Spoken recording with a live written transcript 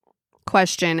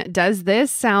question. Does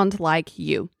this sound like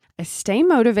you? I stay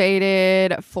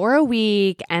motivated for a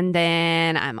week and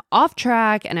then I'm off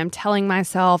track and I'm telling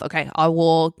myself, okay, I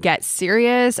will get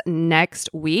serious next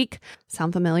week.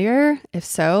 Sound familiar? If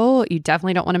so, you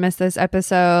definitely don't want to miss this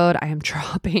episode. I am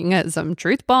dropping some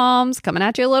truth bombs, coming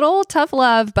at you a little tough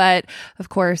love, but of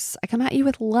course, I come at you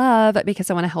with love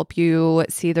because I want to help you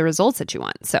see the results that you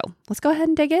want. So let's go ahead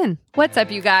and dig in. What's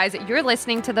up, you guys? You're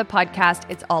listening to the podcast,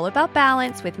 It's All About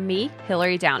Balance with me,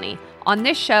 Hillary Downey. On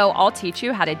this show, I'll teach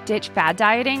you how to ditch fad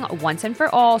dieting once and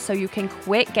for all so you can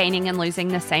quit gaining and losing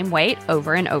the same weight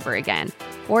over and over again.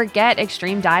 Forget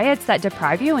extreme diets that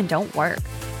deprive you and don't work.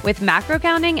 With macro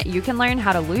counting, you can learn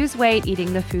how to lose weight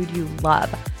eating the food you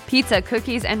love. Pizza,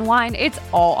 cookies, and wine, it's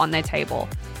all on the table.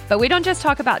 But we don't just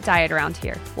talk about diet around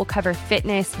here. We'll cover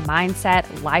fitness,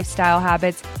 mindset, lifestyle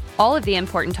habits, all of the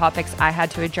important topics I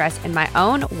had to address in my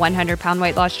own 100-pound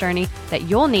weight loss journey that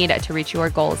you'll need to reach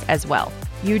your goals as well.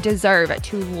 You deserve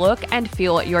to look and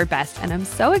feel your best, and I'm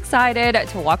so excited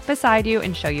to walk beside you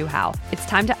and show you how. It's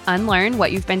time to unlearn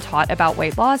what you've been taught about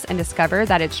weight loss and discover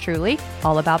that it's truly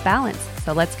all about balance.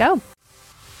 So let's go.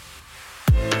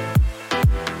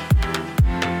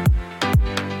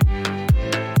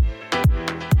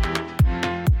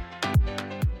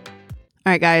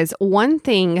 All right, guys, one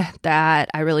thing that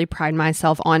I really pride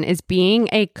myself on is being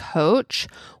a coach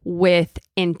with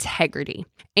integrity.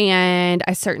 And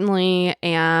I certainly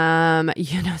am,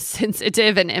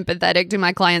 sensitive and empathetic to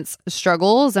my clients'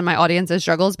 struggles and my audience's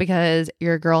struggles because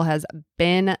your girl has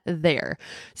been there.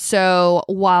 So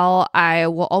while I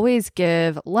will always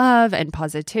give love and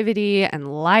positivity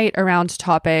and light around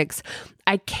topics,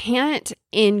 I can't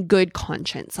in good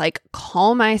conscience,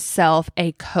 call myself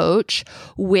a coach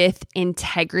with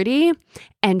integrity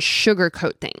and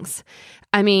sugarcoat things.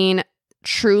 I mean,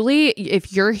 truly,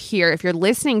 if you're here, if you're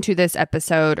listening to this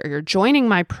episode or you're joining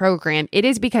my program, it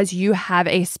is because you have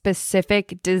a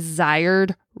specific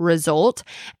desired result.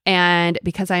 And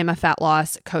because I am a fat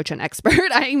loss coach and expert,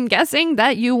 I'm guessing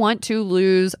that you want to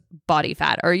lose body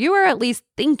fat, or you are at least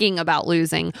thinking about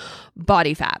losing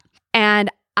body fat.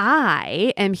 And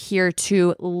I am here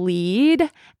to lead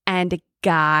and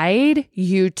guide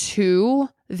you to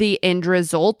the end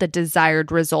result, the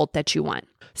desired result that you want.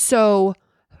 So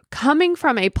coming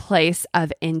from a place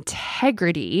of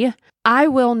integrity, I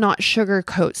will not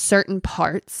sugarcoat certain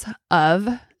parts of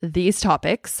these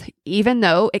topics, even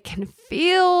though it can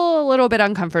feel a little bit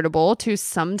uncomfortable to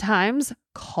sometimes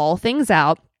call things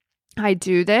out. I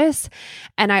do this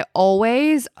and I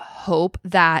always hope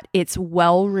that it's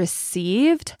well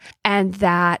received and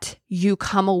that you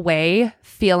come away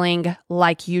feeling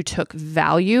like you took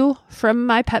value from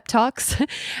my pep talks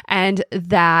and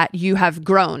that you have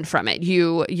grown from it.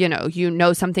 You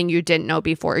know something you didn't know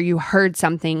before. You heard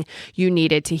something you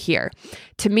needed to hear.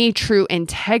 To me, true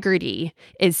integrity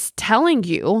is telling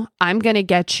you, I'm going to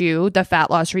get you the fat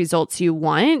loss results you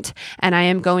want, and I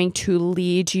am going to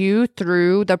lead you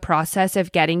through the process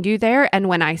of getting you there. And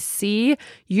when I see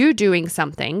you doing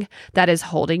something that is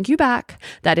holding you back,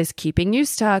 that is keeping you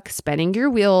stuck, spinning your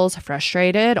wheels,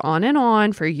 frustrated on and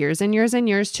on for years and years and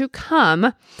years to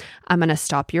come, I'm going to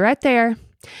stop you right there.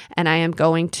 And I am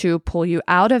going to pull you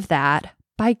out of that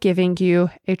by giving you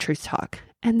a truth talk.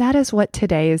 And that is what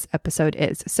today's episode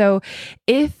is. So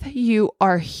if you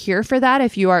are here for that,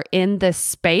 if you are in this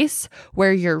space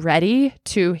where you're ready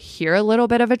to hear a little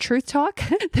bit of a truth talk,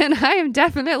 then I am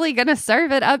definitely going to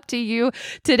serve it up to you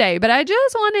today. But I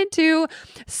just wanted to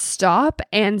stop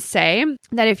and say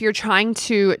that if you're trying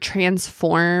to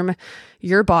transform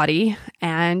your body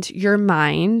and your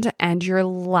mind and your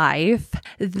life,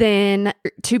 then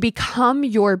to become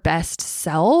your best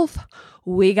self,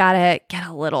 we got to get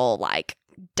a little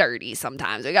dirty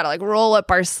sometimes. We got to roll up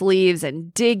our sleeves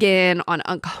and dig in on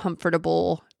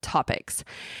uncomfortable topics.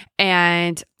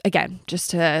 And again,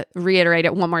 just to reiterate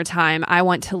it one more time, I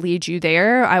want to lead you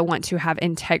there. I want to have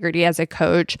integrity as a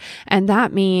coach. And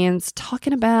that means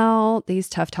talking about these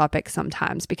tough topics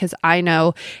sometimes, because I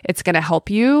know it's going to help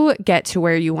you get to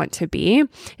where you want to be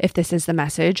if this is the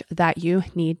message that you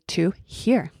need to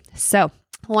hear. So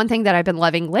one thing that I've been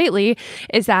loving lately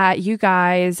is that you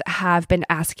guys have been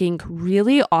asking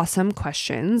really awesome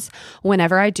questions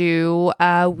whenever I do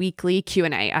a weekly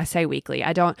Q&A. I say weekly.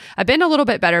 I've been a little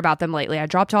bit better about them lately. I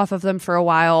dropped off of them for a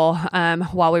while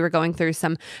we were going through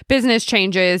some business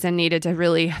changes and needed to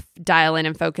really dial in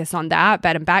and focus on that.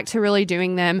 But I'm back to really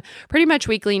doing them pretty much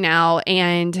weekly now.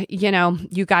 And,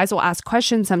 you guys will ask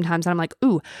questions sometimes and I'm like,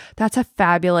 ooh, that's a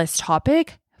fabulous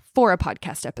topic for a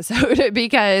podcast episode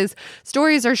because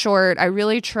stories are short. I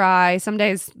really try.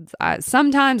 Sometimes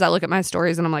I look at my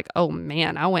stories and I'm like, oh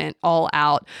man, I went all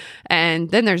out. And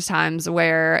then there's times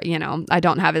where, I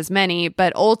don't have as many,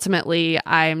 but ultimately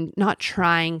I'm not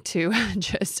trying to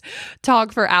just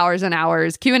talk for hours and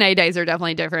hours. Q&A days are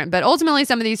definitely different, but ultimately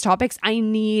some of these topics I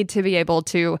need to be able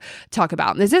to talk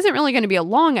about. This isn't really going to be a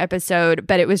long episode,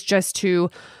 but it was just too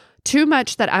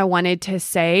much that I wanted to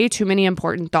say, too many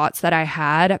important thoughts that I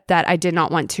had that I did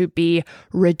not want to be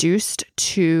reduced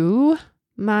to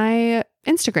my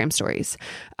Instagram stories.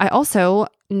 I also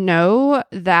know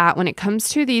that when it comes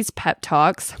to these pep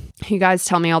talks, you guys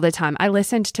tell me all the time, I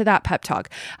listened to that pep talk.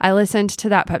 I listened to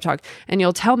that pep talk. And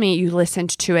you'll tell me you listened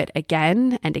to it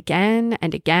again and again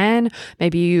and again.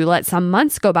 Maybe you let some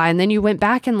months go by and then you went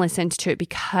back and listened to it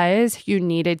because you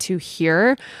needed to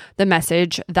hear the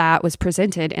message that was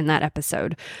presented in that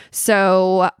episode.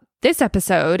 So this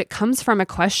episode comes from a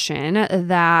question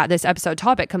this episode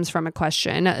topic comes from a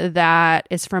question that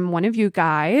is from one of you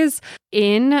guys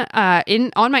on my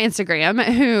Instagram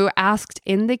who asked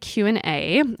in the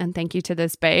Q&A, and thank you to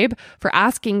this babe for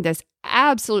asking this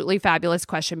absolutely fabulous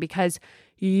question because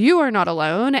you are not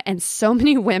alone, and so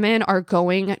many women are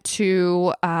going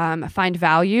to find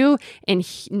value in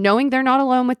knowing they're not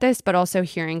alone with this, but also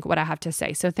hearing what I have to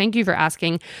say. So thank you for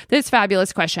asking this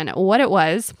fabulous question. What it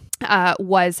was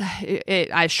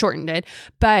I shortened it,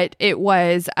 but it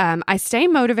was, I stay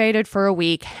motivated for a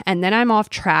week and then I'm off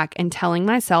track and telling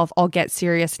myself I'll get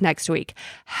serious next week.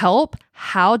 Help.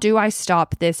 How do I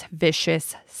stop this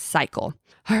vicious cycle?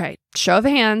 All right. Show of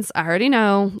hands. I already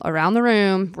know around the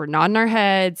room. We're nodding our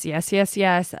heads. Yes, yes,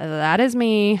 yes. That is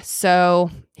me. So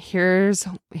here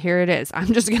it is.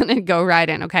 I'm just going to go right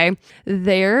in. Okay.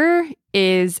 There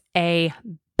is a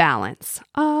balance.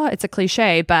 It's a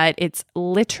cliche, but it's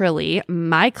literally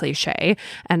my cliche.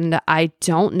 And I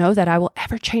don't know that I will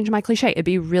ever change my cliche. It'd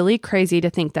be really crazy to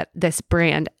think that this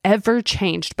brand ever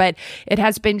changed, but it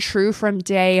has been true from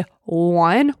day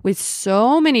one with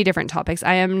so many different topics.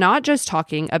 I am not just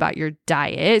talking about your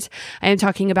diet. I am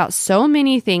talking about so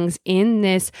many things in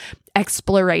this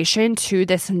exploration to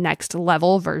this next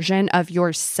level version of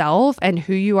yourself and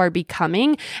who you are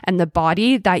becoming and the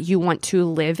body that you want to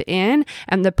live in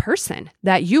and the person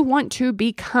that you want to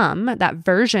become, that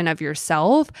version of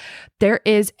yourself. There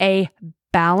is a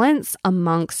balance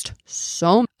amongst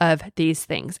so of these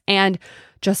things. And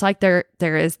just like there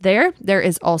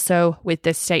is also with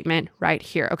this statement right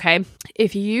here, okay?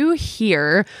 If you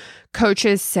hear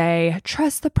coaches say,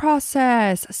 trust the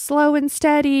process, slow and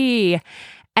steady,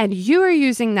 and you are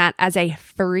using that as a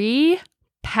free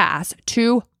pass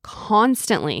to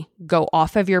constantly go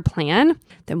off of your plan,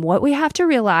 then what we have to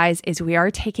realize is we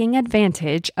are taking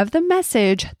advantage of the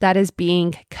message that is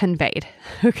being conveyed.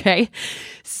 Okay.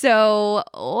 So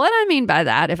what I mean by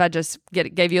that, if I just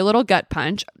gave you a little gut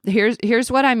punch,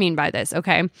 here's what I mean by this.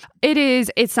 Okay.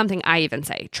 It's something I even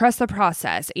say, trust the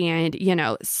process and,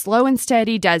 slow and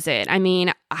steady does it. I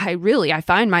mean, I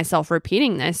find myself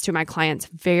repeating this to my clients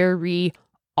very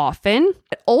often.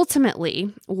 But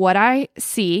ultimately, what I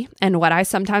see and what I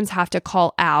sometimes have to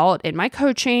call out in my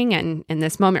coaching and in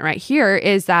this moment right here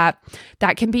is that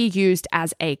can be used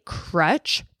as a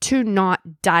crutch to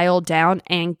not dial down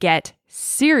and get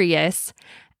serious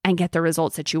and get the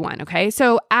results that you want. Okay.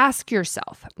 So ask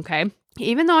yourself, okay,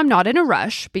 even though I'm not in a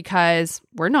rush, because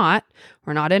we're not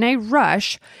in a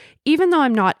rush, even though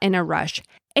I'm not in a rush,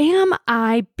 am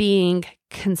I being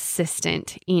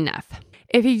consistent enough?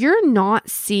 If you're not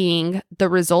seeing the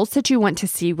results that you want to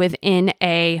see within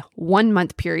a 1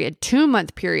 month period, 2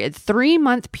 month period, 3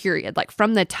 month period, like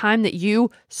from the time that you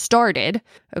started,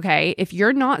 okay, if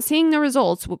you're not seeing the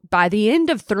results by the end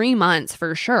of 3 months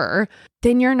for sure,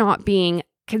 then you're not being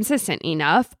consistent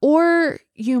enough, or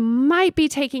you might be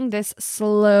taking this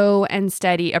slow and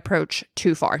steady approach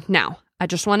too far. Now, I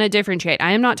just want to differentiate.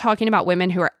 I am not talking about women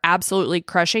who are absolutely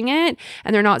crushing it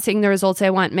and they're not seeing the results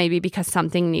they want, maybe because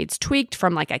something needs tweaked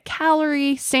from like a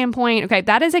calorie standpoint. Okay,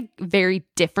 that is a very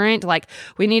different,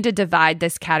 we need to divide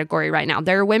this category right now.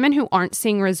 There are women who aren't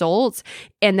seeing results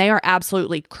and they are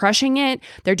absolutely crushing it.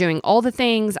 They're doing all the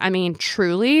things. I mean,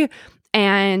 truly.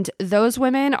 And those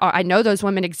women I know those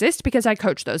women exist because I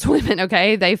coach those women,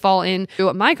 okay? They fall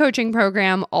into my coaching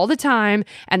program all the time.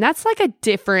 And that's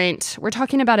we're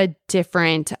talking about a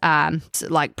different,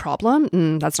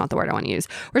 problem. That's not the word I want to use.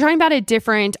 We're talking about a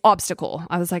different obstacle.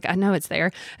 I was like, I know it's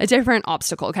there. A different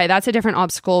obstacle, okay? That's a different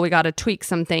obstacle. We got to tweak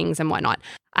some things and whatnot.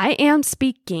 I am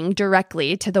speaking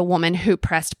directly to the woman who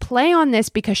pressed play on this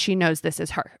because she knows this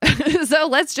is her. So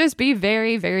let's just be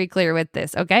very, very clear with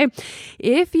this, okay?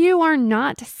 If you are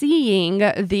not seeing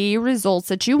the results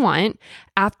that you want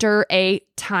after a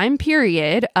time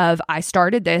period of I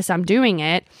started this, I'm doing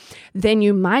it, then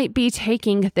you might be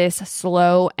taking this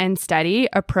slow and steady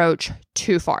approach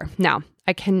too far. Now,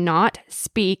 I cannot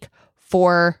speak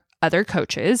for other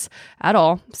coaches at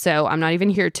all. So I'm not even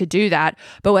here to do that.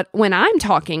 But when I'm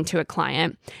talking to a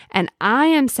client and I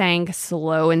am saying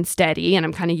slow and steady, and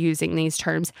I'm kind of using these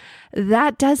terms,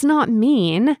 that does not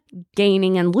mean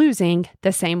gaining and losing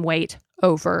the same weight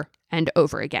over and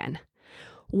over again.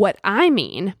 What I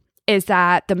mean is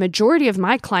that the majority of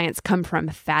my clients come from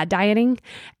fad dieting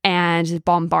and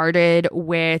bombarded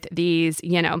with these,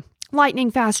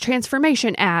 lightning fast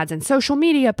transformation ads and social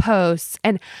media posts.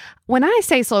 And when I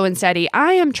say slow and steady,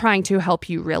 I am trying to help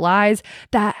you realize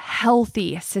that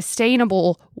healthy,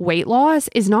 sustainable weight loss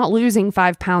is not losing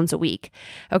 5 pounds a week.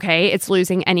 Okay. It's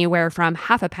losing anywhere from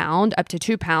half a pound up to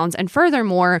 2 pounds. And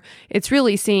furthermore, it's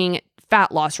really seeing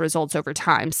fat loss results over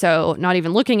time. So not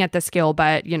even looking at the scale,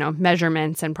 but,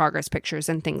 measurements and progress pictures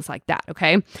and things like that.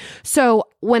 Okay. So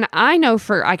when I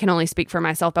can only speak for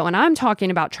myself, but when I'm talking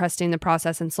about trusting the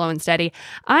process and slow and steady,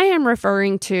 I am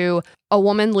referring to a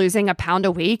woman losing a pound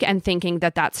a week and thinking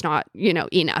that that's not,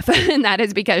 enough. And that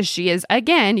is because she is,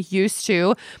 again, used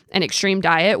to an extreme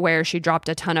diet where she dropped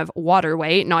a ton of water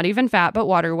weight, not even fat, but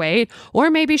water weight.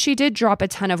 Or maybe she did drop a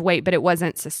ton of weight, but it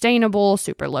wasn't sustainable,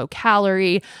 super low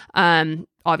calorie,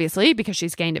 obviously because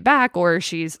she's gained it back or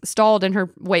she's stalled in her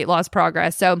weight loss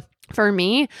progress. So for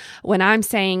me, when I'm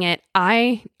saying it,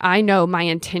 I know my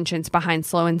intentions behind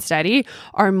slow and steady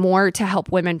are more to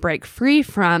help women break free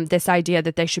from this idea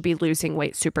that they should be losing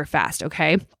weight super fast,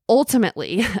 okay?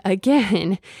 Ultimately,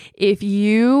 again, if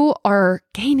you are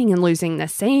gaining and losing the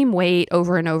same weight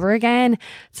over and over again,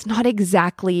 it's not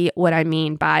exactly what I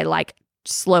mean by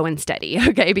slow and steady,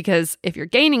 okay? Because if you're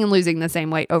gaining and losing the same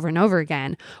weight over and over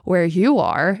again, where you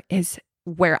are is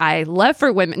where I love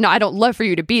for women. No, I don't love for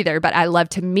you to be there, but I love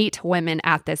to meet women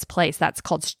at this place. That's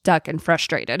called stuck and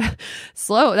frustrated.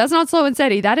 Slow. That's not slow and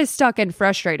steady. That is stuck and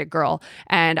frustrated, girl.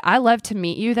 And I love to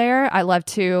meet you there. I love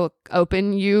to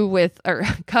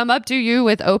come up to you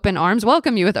with open arms,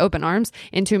 welcome you with open arms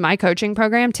into my coaching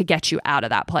program to get you out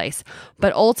of that place.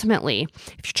 But ultimately,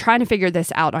 if you're trying to figure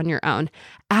this out on your own,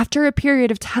 after a period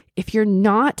of time, if you're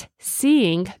not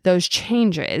seeing those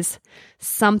changes,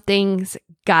 something's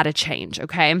got to change,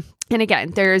 okay? And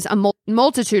again, there's a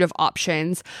multitude of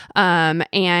options,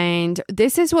 and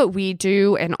this is what we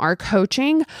do in our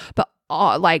coaching, but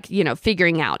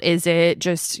figuring out, is it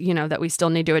just, that we still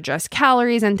need to adjust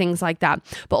calories and things like that.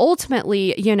 But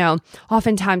ultimately,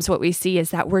 oftentimes what we see is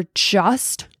that we're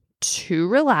just too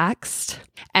relaxed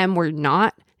and we're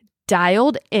not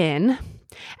dialed in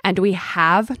and we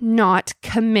have not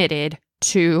committed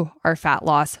to our fat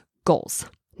loss goals.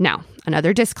 Now,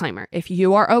 another disclaimer, if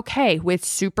you are okay with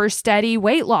super steady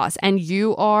weight loss and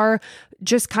you are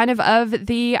just kind of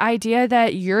the idea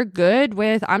that you're good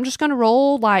with, I'm just going to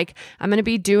roll, I'm going to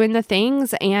be doing the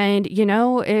things. And,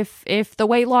 if the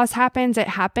weight loss happens, it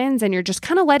happens and you're just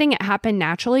kind of letting it happen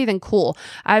naturally, then cool.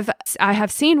 I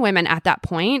have seen women at that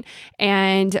point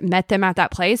and met them at that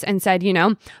place and said,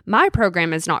 my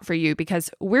program is not for you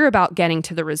because we're about getting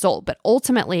to the result. But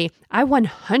ultimately, I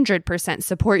 100%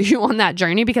 support you on that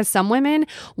journey because some women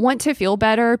want to feel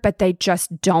better, but they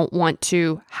just don't want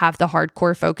to have the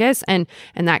hardcore focus. And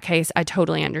in that case, I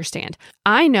totally understand.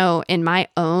 I know in my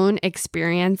own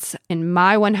experience, in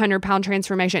my 100-pound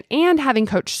transformation and having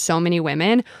coached so many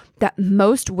women, that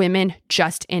most women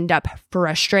just end up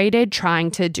frustrated trying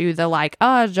to do the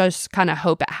just kind of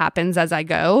hope it happens as I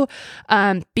go.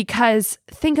 Because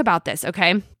think about this,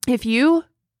 okay? If you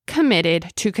committed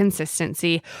to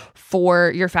consistency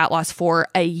for your fat loss for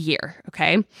a year,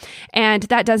 okay? And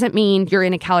that doesn't mean you're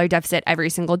in a calorie deficit every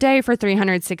single day for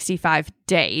 365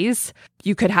 days.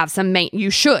 You could have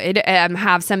you should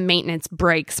have some maintenance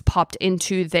breaks popped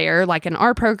into there. Like in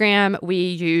our program, we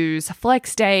use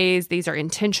flex days. These are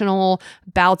intentional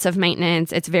bouts of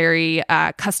maintenance. It's very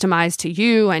customized to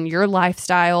you and your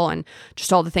lifestyle and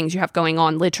just all the things you have going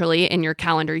on literally in your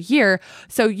calendar year.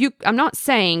 So I'm not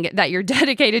saying that you're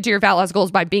dedicated to your fat loss goals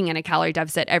by being in a calorie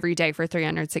deficit every day for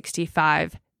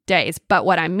 365 days. But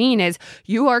what I mean is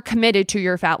you are committed to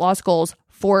your fat loss goals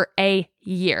for a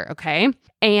year, okay?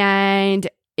 And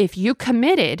if you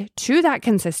committed to that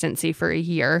consistency for a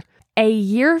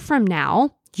year from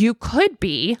now, you could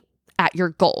be at your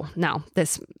goal. Now,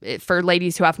 this for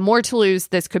ladies who have more to lose,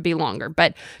 this could be longer,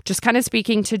 but just kind of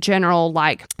speaking to general,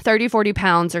 like 30, 40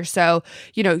 pounds or so,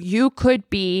 you could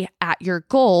be at your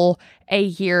goal a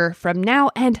year from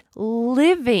now and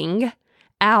living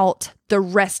out the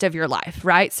rest of your life,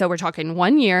 right? So we're talking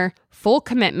 1 year, full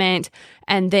commitment,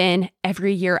 and then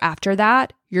every year after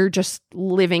that, you're just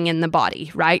living in the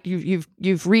body, right?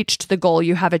 You've reached the goal,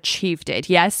 you have achieved it.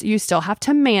 Yes, you still have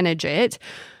to manage it.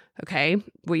 Okay,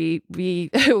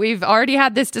 we've already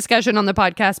had this discussion on the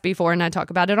podcast before, and I talk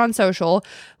about it on social.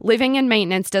 Living in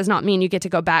maintenance does not mean you get to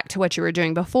go back to what you were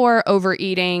doing before,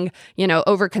 overeating,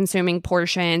 over consuming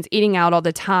portions, eating out all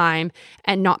the time,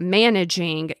 and not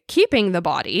managing, keeping the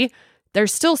body.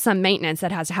 There's still some maintenance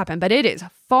that has to happen, but it is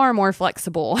far more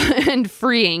flexible and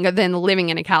freeing than living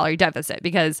in a calorie deficit,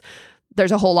 because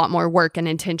there's a whole lot more work and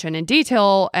intention and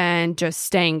detail and just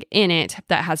staying in it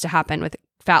that has to happen with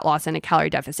fat loss and a calorie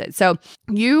deficit. So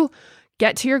you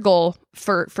get to your goal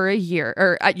for a year,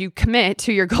 or you commit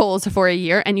to your goals for a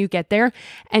year, and you get there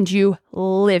and you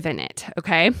live in it.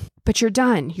 Okay. But you're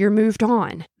done. You're moved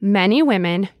on. Many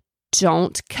women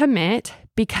don't commit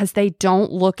because they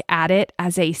don't look at it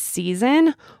as a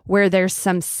season where there's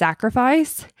some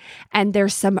sacrifice and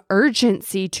there's some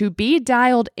urgency to be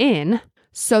dialed in.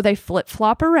 So they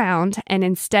flip-flop around, and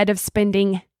instead of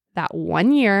spending that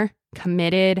 1 year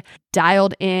committed,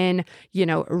 dialed in,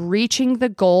 reaching the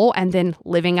goal and then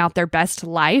living out their best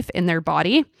life in their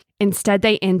body, instead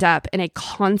they end up in a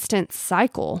constant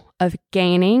cycle of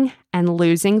gaining and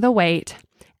losing the weight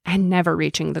and never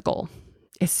reaching the goal.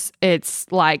 It's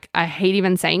like, I hate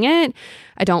even saying it.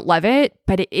 I don't love it,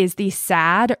 but it is the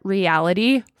sad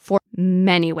reality for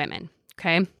many women.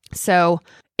 Okay. So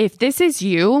if this is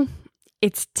you,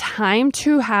 it's time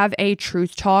to have a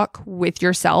truth talk with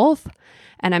yourself.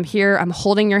 And I'm here, I'm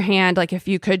holding your hand. Like, if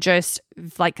you could just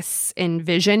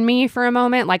envision me for a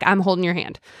moment, like I'm holding your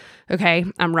hand. Okay.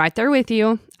 I'm right there with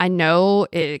you. I know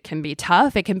it can be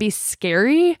tough. It can be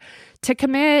scary to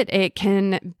commit. It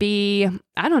can be,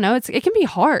 it can be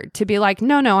hard to be like,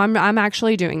 no, I'm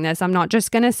actually doing this. I'm not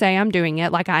just going to say I'm doing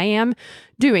it. Like, I am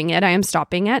doing it. I am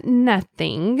stopping at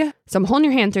nothing. So I'm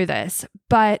holding your hand through this,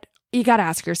 but you got to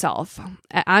ask yourself,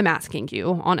 I'm asking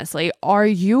you, honestly, are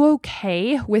you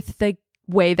okay with the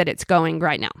way that it's going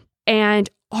right now? And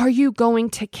are you going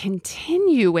to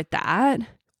continue with that?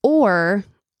 Or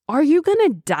are you going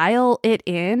to dial it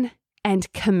in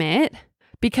and commit?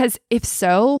 Because if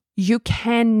so, you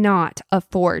cannot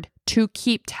afford to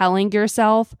keep telling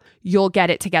yourself you'll get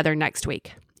it together next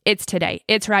week. It's today.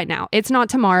 It's right now. It's not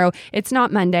tomorrow. It's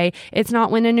not Monday. It's not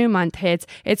when a new month hits.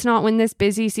 It's not when this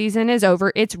busy season is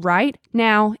over. It's right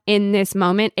now in this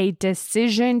moment, a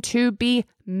decision to be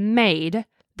made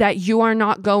that you are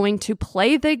not going to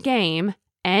play the game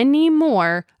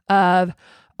anymore of,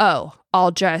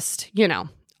 I'll just,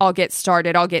 I'll get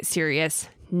started. I'll get serious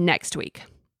next week.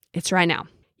 It's right now.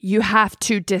 You have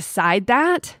to decide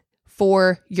that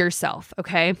for yourself.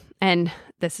 Okay. And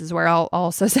this is where I'll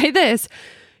also say this.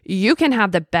 You can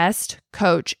have the best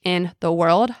coach in the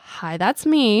world. Hi, that's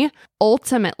me.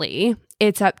 Ultimately,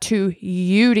 it's up to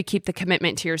you to keep the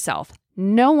commitment to yourself.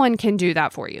 No one can do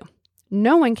that for you.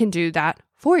 No one can do that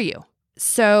for you.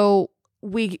 So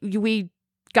we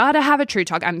got to have a true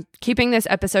talk. I'm keeping this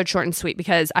episode short and sweet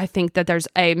because I think that there's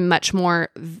a much more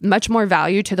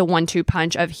value to the 1-2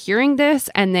 punch of hearing this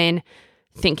and then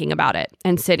thinking about it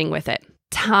and sitting with it.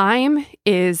 Time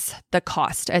is the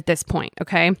cost at this point,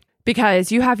 okay?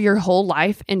 Because you have your whole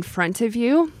life in front of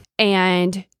you,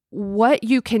 and what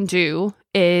you can do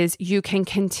is you can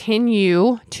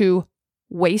continue to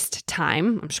waste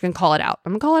time. I'm just going to call it out.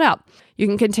 You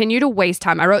can continue to waste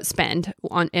time. I wrote spend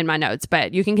in my notes,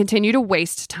 but you can continue to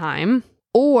waste time,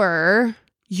 or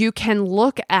you can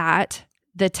look at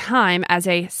the time as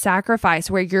a sacrifice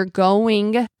where you're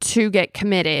going to get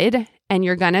committed and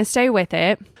you're going to stay with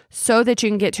it so that you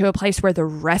can get to a place where the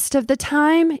rest of the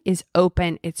time is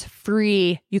open, it's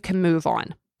free, you can move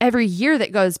on. Every year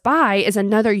that goes by is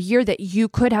another year that you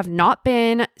could have not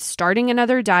been starting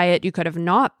another diet. You could have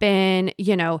not been,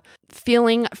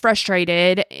 feeling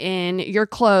frustrated in your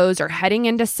clothes or heading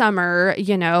into summer,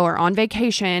 or on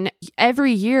vacation.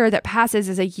 Every year that passes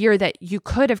is a year that you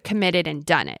could have committed and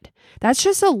done it. That's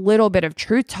just a little bit of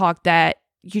truth talk that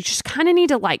you just kind of need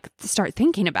to start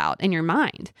thinking about in your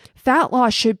mind. Fat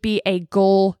loss should be a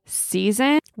goal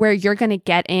season where you're going to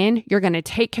get in, you're going to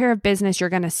take care of business, you're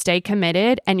going to stay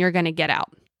committed, and you're going to get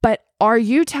out. But are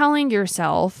you telling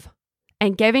yourself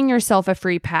and giving yourself a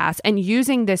free pass and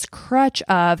using this crutch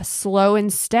of slow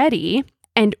and steady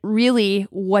And really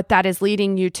what that is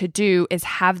leading you to do is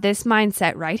have this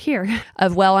mindset right here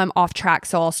of, well, I'm off track,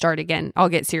 so I'll start again. I'll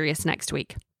get serious next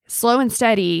week. Slow and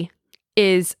steady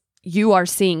is you are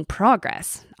seeing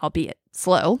progress, albeit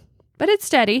slow, but it's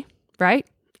steady, right?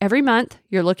 Every month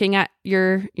you're looking at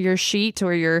your sheet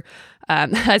or your,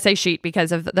 I say sheet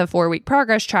because of the 4-week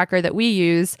progress tracker that we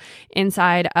use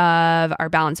inside of our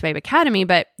Balanced Babe Academy,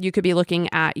 but you could be looking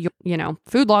at your,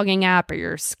 food logging app or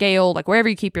your scale, like wherever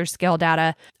you keep your scale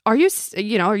data. Are you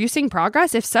seeing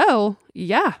progress? If so,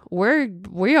 yeah,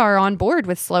 we are on board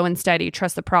with slow and steady.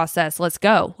 Trust the process. Let's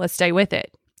go. Let's stay with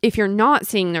it. If you're not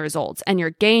seeing the results and you're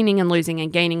gaining and losing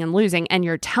and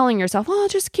you're telling yourself, well, I'll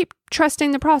just keep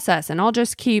trusting the process and I'll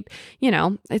just keep,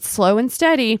 it's slow and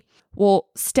steady. Well,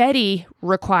 steady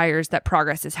requires that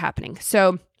progress is happening.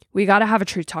 So we got to have a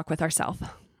true talk with ourselves.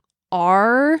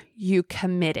 Are you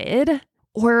committed,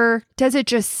 or does it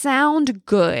just sound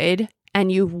good and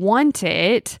you want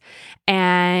it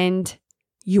and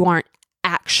you aren't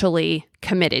actually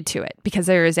committed to it? Because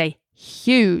there is a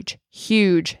huge,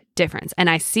 huge difference. And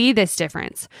I see this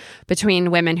difference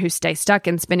between women who stay stuck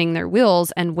in spinning their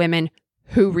wheels and women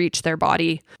who reach their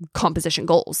body composition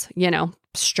goals,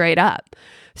 straight up.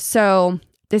 So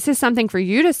this is something for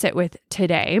you to sit with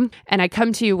today. And I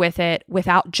come to you with it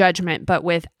without judgment, but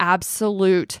with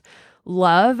absolute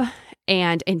love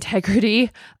and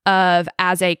integrity of,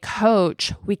 as a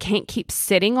coach, we can't keep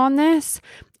sitting on this.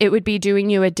 It would be doing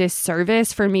you a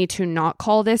disservice for me to not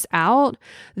call this out,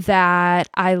 that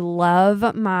I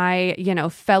love my,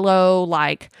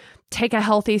 fellow, take a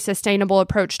healthy, sustainable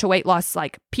approach to weight loss,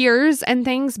 peers and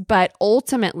things. But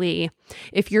ultimately,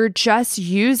 if you're just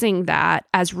using that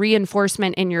as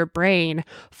reinforcement in your brain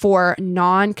for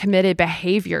non-committed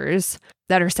behaviors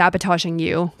that are sabotaging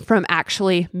you from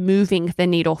actually moving the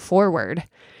needle forward,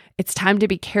 it's time to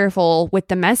be careful with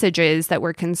the messages that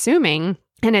we're consuming.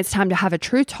 And it's time to have a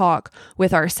true talk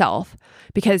with ourselves,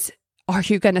 because are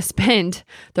you going to spend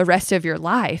the rest of your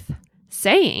life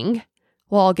saying,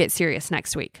 well, I'll get serious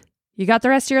next week? You got the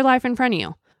rest of your life in front of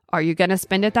you. Are you going to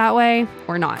spend it that way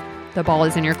or not? The ball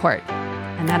is in your court.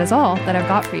 And that is all that I've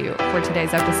got for you for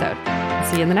today's episode.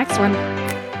 I'll see you in the next one.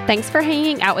 Thanks for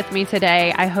hanging out with me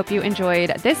today. I hope you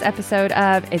enjoyed this episode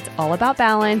of It's All About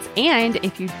Balance. And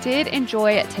if you did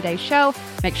enjoy today's show,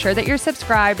 make sure that you're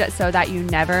subscribed so that you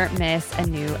never miss a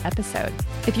new episode.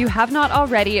 If you have not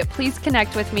already, please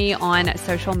connect with me on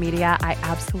social media. I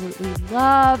absolutely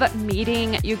love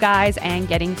meeting you guys and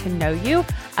getting to know you.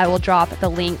 I will drop the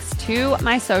links to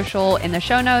my social in the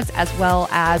show notes as well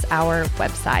as our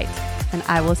website. And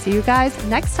I will see you guys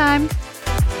next time.